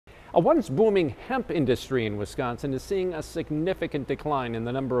A once booming hemp industry in Wisconsin is seeing a significant decline in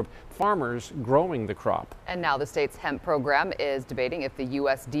the number of farmers growing the crop. And now the state's hemp program is debating if the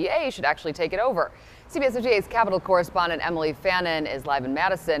USDA should actually take it over. CBS 58's Capitol correspondent Emily Fannin is live in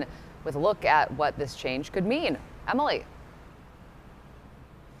Madison with a look at what this change could mean. Emily.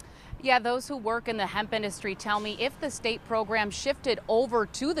 Yeah, those who work in the hemp industry tell me if the state program shifted over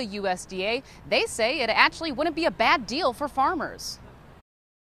to the USDA, they say it actually wouldn't be a bad deal for farmers.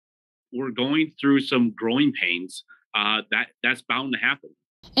 We're going through some growing pains. That's bound to happen.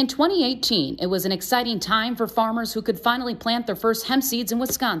 In 2018, it was an exciting time for farmers who could finally plant their first hemp seeds in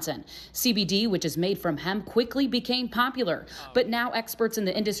Wisconsin. CBD, which is made from hemp, quickly became popular. But now experts in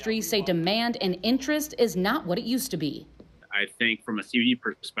the industry say demand and interest is not what it used to be. I think from a CBD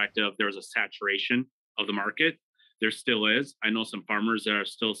perspective, there's a saturation of the market. There still is. I know some farmers that are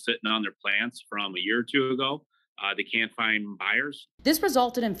still sitting on their plants from a year or two ago. They can't find buyers. This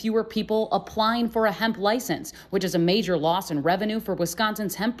resulted in fewer people applying for a hemp license, which is a major loss in revenue for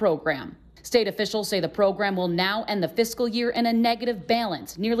Wisconsin's hemp program. State officials say the program will now end the fiscal year in a negative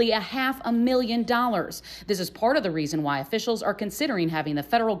balance, nearly $500,000. This is part of the reason why officials are considering having the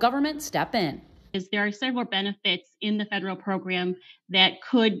federal government step in. There are several benefits in the federal program that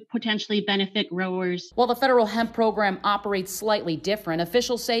could potentially benefit growers. While the federal hemp program operates slightly different,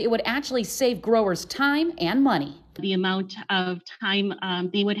 officials say it would actually save growers time and money. The amount of time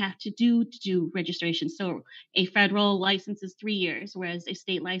they would have to do registration. So a federal license is 3 years, whereas a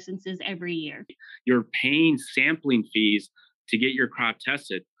state license is every year. You're paying sampling fees to get your crop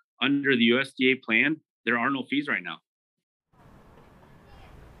tested. Under the USDA plan, there are no fees right now.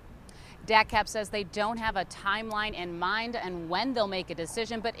 DACAP says they don't have a timeline in mind and when they'll make a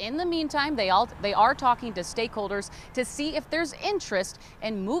decision, but in the meantime, they are talking to stakeholders to see if there's interest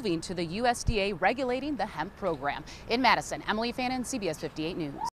in moving to the USDA regulating the hemp program. In Madison, Emily Fannin, CBS 58 News.